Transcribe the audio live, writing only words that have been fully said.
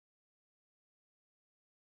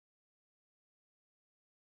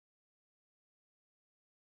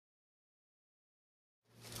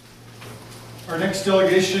Our next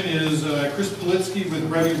delegation is Chris Pawlitsky with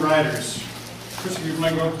Revy Riders. Chris, if you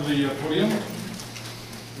might go up to the podium.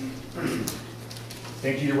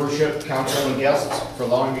 Thank you, Your Worship, Council, and guests for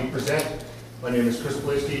allowing me to present. My name is Chris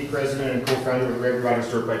Pawlitsky, President and co-founder of the Revy Riders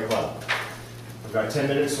Dirt Bike Club. I've got 10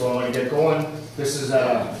 minutes, so I want to get going. This is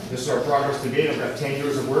our progress to date. I've got 10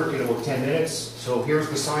 years of work in about 10 minutes. So here's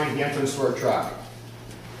the sign at the entrance to our track.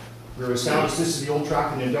 We were established, this is the old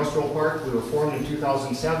track in the industrial park. We were formed in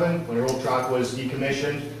 2007 when our old track was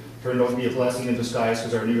decommissioned. Turned out to be a blessing in disguise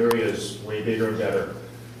because our new area is way bigger and better.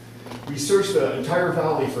 We searched the entire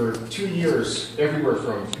valley for 2 years, everywhere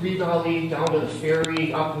from Three Valley down to the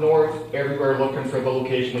ferry, up north, everywhere looking for the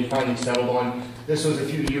location we finally settled on. This was a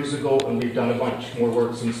few years ago, and we've done a bunch more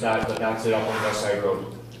work since that, but that's it up on West Side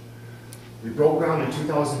Road. We broke ground in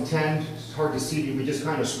 2010. It's hard to see, we just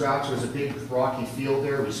kind of scratched. There's a big rocky field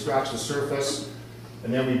there. We scratched the surface,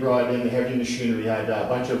 and then we brought in the heavy machinery. We had a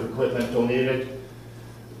bunch of equipment donated.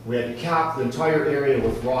 We had to cap the entire area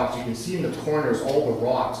with rocks. You can see in the corners all the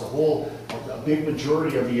rocks. A big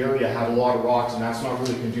majority of the area had a lot of rocks, and that's not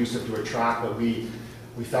really conducive to a track, but we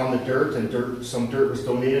found the dirt, and some dirt was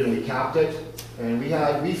donated, and we capped it. And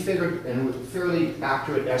we figured, and with fairly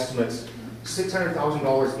accurate estimates,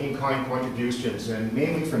 $600,000 in-kind contributions, and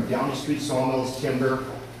mainly from Downey Street Sawmills, Timber,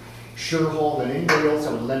 Sherhall, and anybody else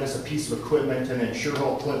that would lend us a piece of equipment, and then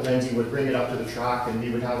Sherhall, Clint Lindsay would bring it up to the track, and we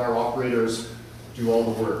would have our operators do all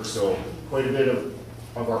the work. So quite a bit of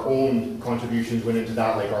our own contributions went into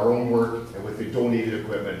that, like our own work and with the donated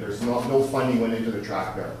equipment. There's no funding went into the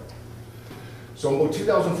track there. So in about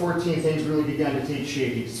 2014, things really began to take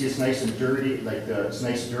shape. You can see it's nice and dirty, like it's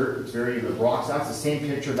nice dirt. It's the rocks. That's the same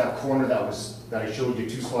picture of that corner that I showed you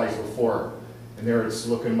 2 slides before, and there it's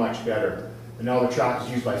looking much better. And now the track is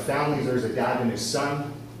used by families. There's a dad and his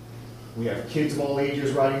son. We have kids of all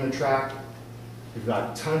ages riding the track. We've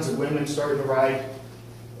got tons of women starting to ride,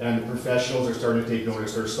 and the professionals are starting to take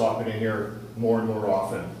notice. They're stopping in here more and more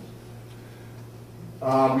often.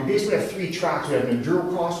 We basically have 3 tracks. We have an enduro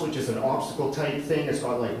cross, which is an obstacle type thing. It's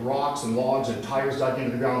got like rocks and logs and tires dug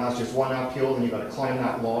into the ground. That's just one uphill, and you've got to climb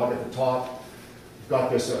that log at the top. You've got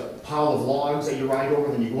this pile of logs that you ride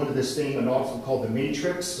over, then you go into this thing, an obstacle called the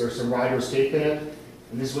Matrix. There's some riders taking it.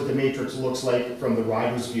 And this is what the Matrix looks like from the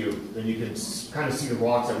rider's view. Then you can kind of see the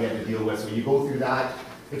rocks that we have to deal with. So you go through that.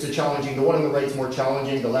 It's a challenging. The one on the right is more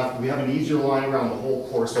challenging. The left, we have an easier line around the whole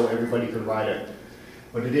course so everybody can ride it.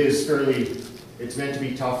 But it is it's meant to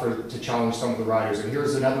be tougher to challenge some of the riders. And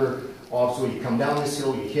here's another obstacle. You come down this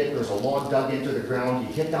hill, there's a log dug into the ground.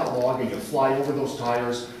 You hit that log and you fly over those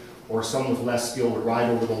tires. Or someone with less skill would ride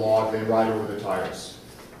over the log, then ride over the tires.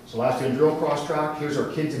 So that's the enduro cross track. Here's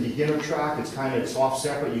our kids and beginner track. It's off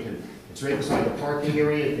separate. It's right beside the parking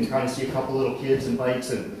area. You can kind of see a couple little kids and bikes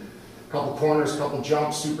and a couple corners, a couple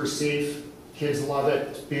jumps, super safe. Kids love it.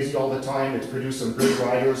 It's busy all the time. It's produced some great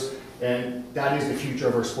riders. And that is the future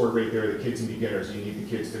of our sport right there, the kids and beginners. You need the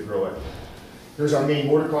kids to grow it. Here's our main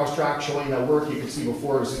motocross track showing that work. You can see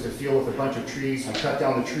before it was just a field with a bunch of trees. We cut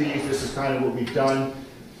down the trees. This is kind of what we've done.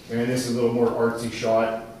 And this is a little more artsy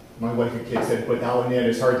shot. My wife and kids said, put that one in.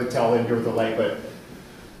 It's hard to tell in here with the light, but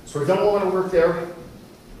so we've done a lot of work there.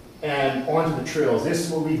 And onto the trails. This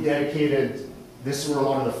is what we dedicated. This is where a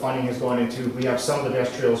lot of the funding has gone into. We have some of the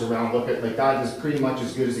best trails around. Look at, like, that is pretty much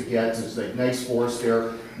as good as it gets. It's like nice forest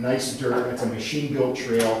there, nice dirt. It's a machine-built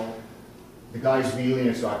trail. The guy's wheeling.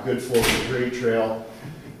 It's got good flow. It's a great trail.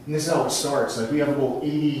 And this is how it starts. Like, we have about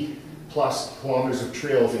 80+ kilometers of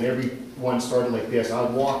trails, and every one started like this.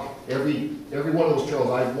 I'd walk every one of those trails.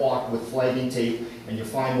 I've walked with flagging tape, and you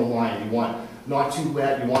find the line. You want not too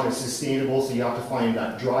wet. You want it sustainable, so you have to find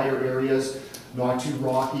that drier areas. Not too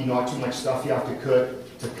rocky. Not too much stuff you have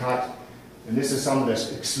to cut. And this is some of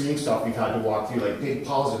this extreme stuff we've had to walk through, like big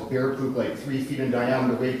piles of bear poop, like 3 feet in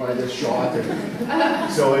diameter, right by this shot.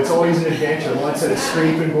 And so it's always an adventure. Once instead of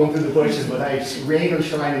scraping, going through the bushes, but rain or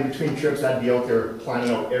shine in between trips, I'd be out there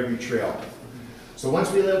planning out every trail. So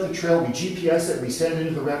once we lay out the trail, we GPS it, we send it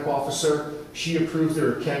into the rec officer, she approves it,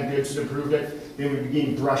 or Ken Gibson approved it, then we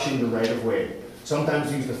begin brushing the right of way.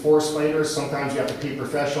 Sometimes we use the forest fighters, sometimes you have to pay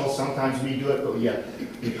professionals, sometimes we do it, but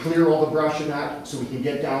we clear all the brush and that so we can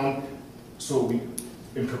get down,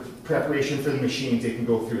 in preparation for the machines they can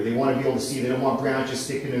go through. They want to be able to see, they don't want branches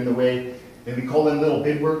sticking in the way. And we call them little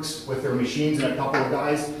bidworks with their machines and a couple of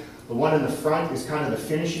guys. The one in the front is kind of the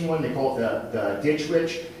finishing one, they call it the ditch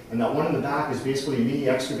witch. And that one in the back is basically a mini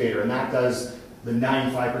excavator, and that does the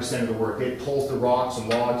 95% of the work. It pulls the rocks and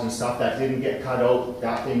logs and stuff that didn't get cut out,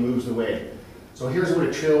 that thing moves away. So here's what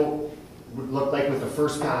a trail would look like with the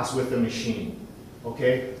first pass with the machine,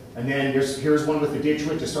 okay? And then here's one with the ditch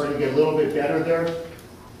witch. It's starting to get a little bit better there.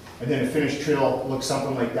 And then a finished trail looks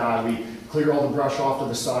something like that. We clear all the brush off to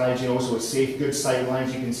the sides, you know, so it's safe, good sight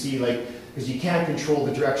lines. You can see, like, because you can't control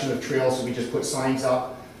the direction of trails, so we just put signs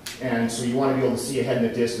up. And so you want to be able to see ahead in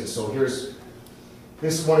the distance. So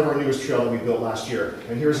this is one of our newest trails that we built last year.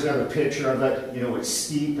 And here's another picture of it. You know, it's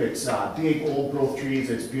steep, it's big old growth trees,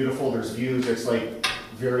 it's beautiful, there's views, it's like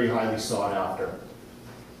very highly sought after.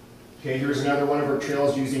 Okay, here's another one of our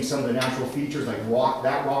trails using some of the natural features like rock.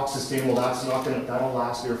 That rock's sustainable, that'll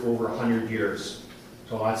last there for over 100 years.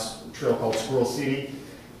 So that's a trail called Squirrel City.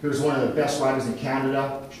 Here's one of the best riders in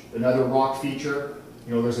Canada, another rock feature.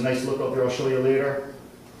 You know, there's a nice look out there I'll show you later.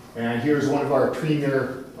 And here's one of our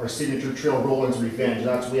premier, our signature trail, Roland's Revenge.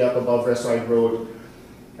 That's way up above Westside Road.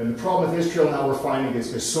 And the problem with this trail now we're finding is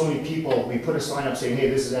because so many people, we put a sign up saying, hey,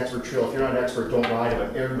 this is expert trail. If you're not an expert, don't ride it.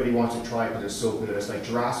 But everybody wants to try it because it's so good. It's like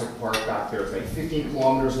Jurassic Park back there. It's like 15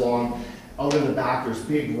 kilometers long. Out in the back, there's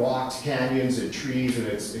big rocks, canyons, and trees, and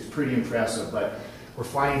it's pretty impressive. But we're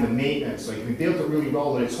finding the maintenance, like we built it really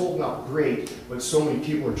well and it's holding up great, but so many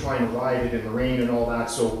people are trying to ride it in the rain and all that,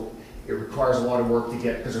 so it requires a lot of work to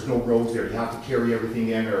get, because there's no roads there. You have to carry everything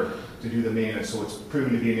in or to do the maintenance, so it's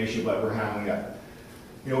proven to be an issue, but we're handling it.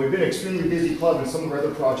 You know, we've been an extremely busy club in some of our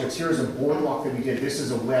other projects. Here's a boardwalk that we did. This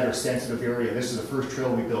is a wet or sensitive area. This is the first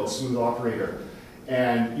trail we built, smooth operator.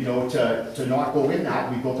 And, you know, to not go in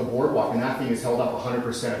that, we built a boardwalk, and that thing is held up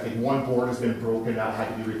 100%. I think one board has been broken, that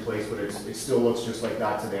had to be replaced, but it still looks just like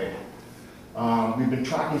that today. We've been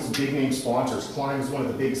tracking some big name sponsors. Climb is one of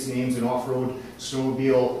the biggest names in off-road,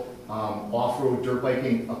 snowmobile, off-road dirt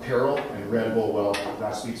biking apparel, and Red Bull, well,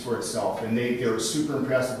 that speaks for itself. And they're super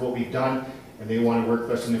impressed with what we've done, and they want to work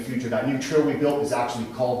with us in the future. That new trail we built is actually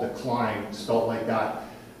called the Climb, spelled like that,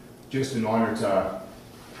 just in honor to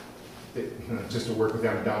just to work with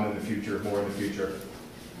them down in the future, more in the future.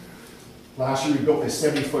 Last year we built this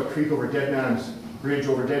 70-foot creek over bridge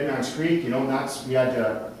over Dead Man's Creek. You know, that's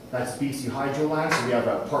BC Hydro land, so we have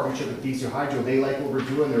a partnership with BC Hydro. They like what we're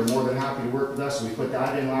doing. They're more than happy to work with us, so we put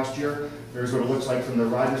that in last year. There's what it looks like from the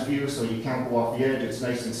rider's view, so you can't go off the edge. It's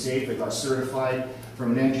nice and safe. It got certified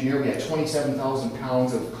from an engineer. We had 27,000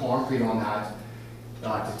 pounds of concrete on that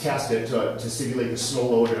to test it, to simulate the snow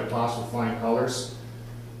load, and it passed with flying colors.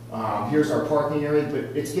 Here's our parking area,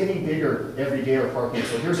 but it's getting bigger every day, our parking.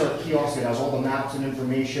 So here's our kiosk. It has all the maps and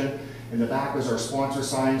information. In the back is our sponsor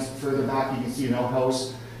signs. Further back you can see an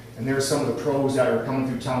outhouse. And there's some of the pros that are coming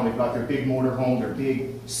through town. They've got their big motorhome, their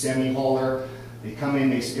big semi-hauler. They come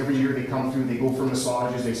in, every year they come through, they go for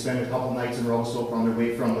massages, they spend a couple nights in Revelstoke on their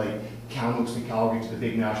way from like Kamloops to Calgary to the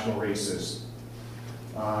big national races.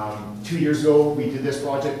 2 years ago we did this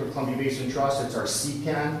project with Columbia Basin Trust. It's our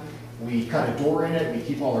C-Can. We cut a door in it, we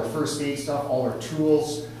keep all our first aid stuff, all our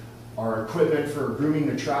tools, our equipment for grooming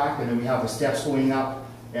the track, and then we have the steps going up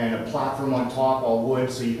and a platform on top, all wood,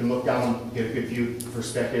 so you can look down and get a good view for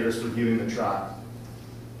spectators for viewing the track.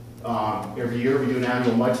 Every year we do an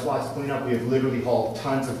annual mud spots cleanup. We have literally hauled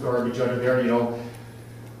tons of garbage out of there. You know,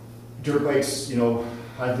 dirt bikes, you know,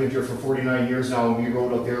 I've lived here for 49 years now, and we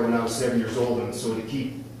rode out there when I was 7 years old, and so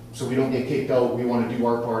so we don't get kicked out, we want to do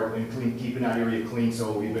our part in keeping that area clean,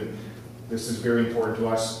 so this is very important to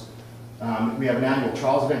us. We have an annual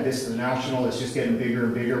trials event. This is the national. It's just getting bigger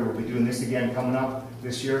and bigger. We'll be doing this again coming up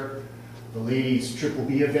this year. The ladies Triple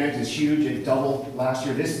B event is huge. It doubled last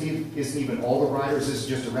year. This isn't even all the riders. This is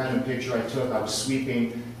just a random picture I took. I was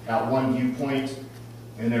sweeping at one viewpoint.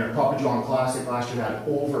 And then our Papa John Classic last year had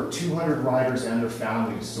over 200 riders and their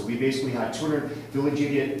families. So we basically had 200 Village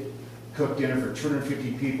Idiot cooked dinner for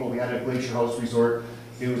 250 people. We had it at Glacier House Resort.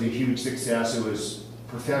 It was a huge success. It was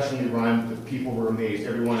professionally run. The people were amazed.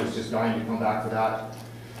 Everyone is just dying to come back for that.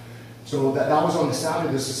 So that was on the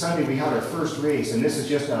Saturday. This Sunday we had our first race, and this is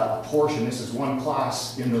just a portion. This is one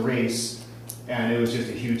class in the race, and it was just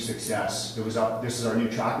a huge success. This is our new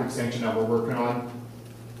track extension that we're working on.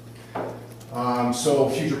 So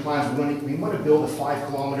future plans, we want to build a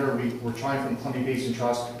 5-kilometer, we're trying from Columbia Basin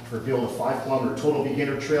Trust for build a 5-kilometer total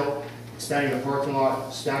beginner trail, expanding the parking lot,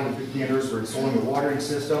 expanding the beginners, we're installing a watering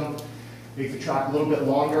system, make the track a little bit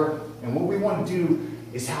longer, and what we want to do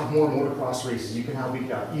is have more motocross races. We can have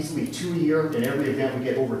easily 2 a year. In every event we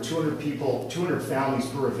get over 200 people, 200 families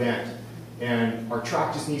per event. And our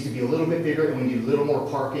track just needs to be a little bit bigger, and we need a little more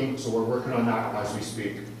parking, so we're working on that as we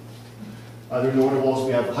speak. Other notables,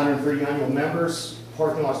 we have 130 annual members.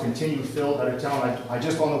 Parking lots continue to fill out of town. I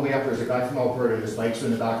just on the way up, there's a guy from Alberta, his bike's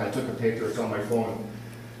in the back. I took a picture, it's on my phone.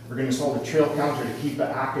 We're going to install the trail counter to keep the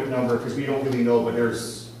active number, because we don't really know, but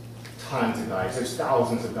there's tons of guys. There's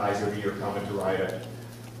thousands of guys every year coming to ride it.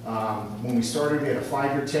 When we started, we had a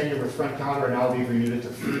 5-year tenure with Front Counter, and now they've renewed it to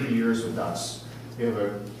 30 years with us. We have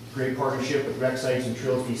a great partnership with Rec Sites and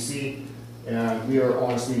Trails BC, and we are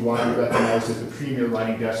honestly widely recognized as the premier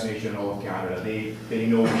riding destination in all of Canada. They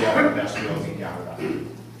know we have the best trails in Canada.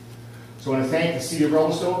 So I want to thank the City of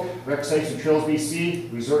Revelstoke, Rec Sites and Trails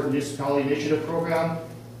BC, Resort and Municipality Initiative Program,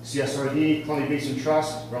 CSRD, Columbia Basin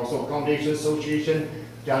Trust, Revelstoke Accommodation Association,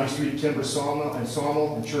 Downey Street Timber Sawmill, and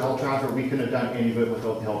Sure Health Transport. We couldn't have done any of it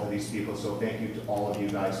without the help of these people, so thank you to all of you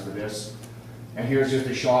guys for this. And here's just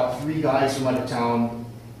a shot, 3 guys from out of town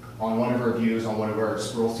on one of our views on one of our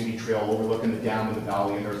Squirrel City Trail overlooking the dam in the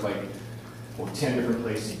valley, and there's like 10 different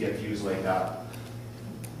places to get views like that.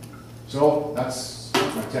 So that's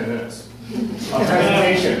my 10 minutes. A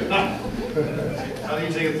presentation. How do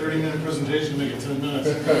you take a 30-minute presentation and make it 10 minutes?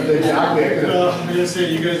 Exactly. I'm going to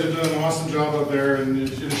say you guys have done an awesome job out there, and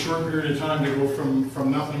in a short period of time to go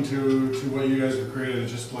from nothing to what you guys have created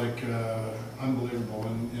is just like unbelievable.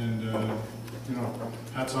 And you know,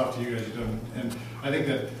 hats off to you guys. You've done. And I think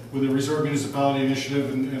that with the Resort Municipality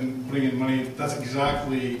Initiative and putting in money, that's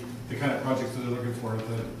exactly the kind of projects that they're looking for,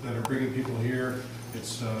 that are bringing people here.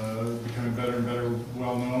 It's becoming better and better,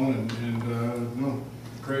 well known, and no,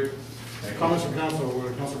 great. Comments from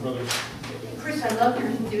Councilor Brothers. Chris, I love your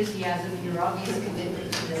enthusiasm and your obvious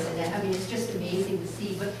commitment to this, and I mean, it's just amazing to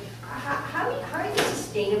see. But how are you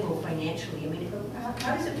sustainable financially? I mean,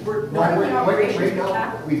 how does it work? Right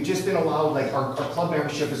now, we've just been allowed, like, our club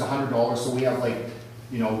membership is $100, so we have like,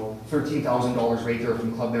 you know, $13,000 right there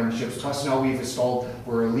from club memberships. Plus now we've installed,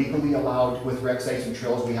 we're legally allowed with Rec Sites and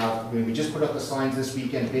Trails. We just put up the signs this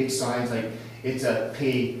weekend, big signs, like it's a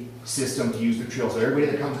pay system to use the trails. So everybody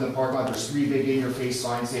that comes to the parking lot, there's 3 big in-your-face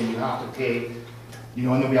signs saying you have to pay. You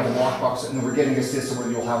know, and then we have a lockbox, and then we're getting a system where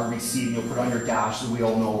you'll have a receipt and you'll put on your dash so we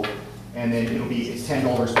all know. And then it's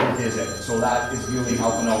 $10 per visit. So that is really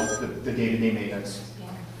helping out the day-to-day maintenance.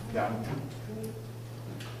 Yeah.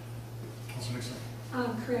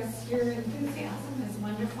 Chris, your enthusiasm is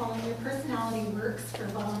wonderful, and your personality works for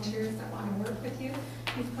volunteers that want to work with you.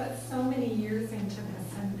 You've put so many years into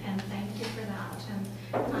this, and thank you for that.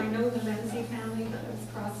 And I know the Lindsay family that lives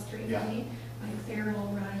across the street from me, like they're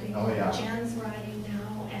all riding, Jen's riding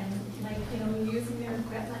now, and like, you know, using their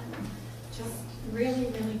equipment. Just really,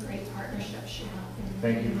 really great partnerships you have.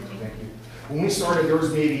 Thank you. When we started, there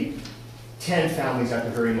was maybe 10 families at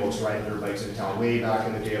the very most riding their bikes in town, way back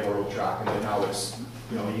in the day of our old track, and then now it's,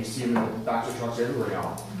 you know, you see them in the backs of trucks everywhere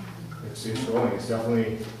now. It's growing. It's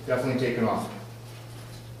definitely taken off.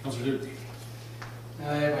 Councilor Duke. Now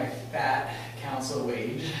I have my fat council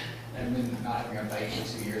wage. I've been not having a bike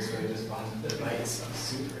for 2 years, so I just bought the bikes. I'm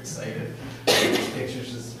super excited. These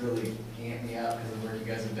pictures just really amp me up because of the work you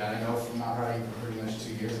guys have done. I know from not riding for pretty much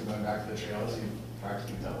 2 years and going back to the trails, you've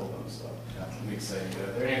practically doubled them, so I'm excited to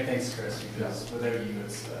get there. And thanks, Chris, because without you,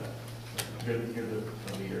 it's you're the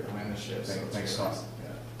leader behind the ship. So Thanks, Scott.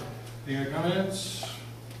 Any other comments?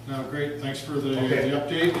 No, great. Thanks for the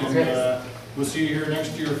update, and we'll see you here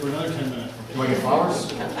next year for another 10 minutes. Do I get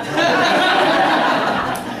flowers?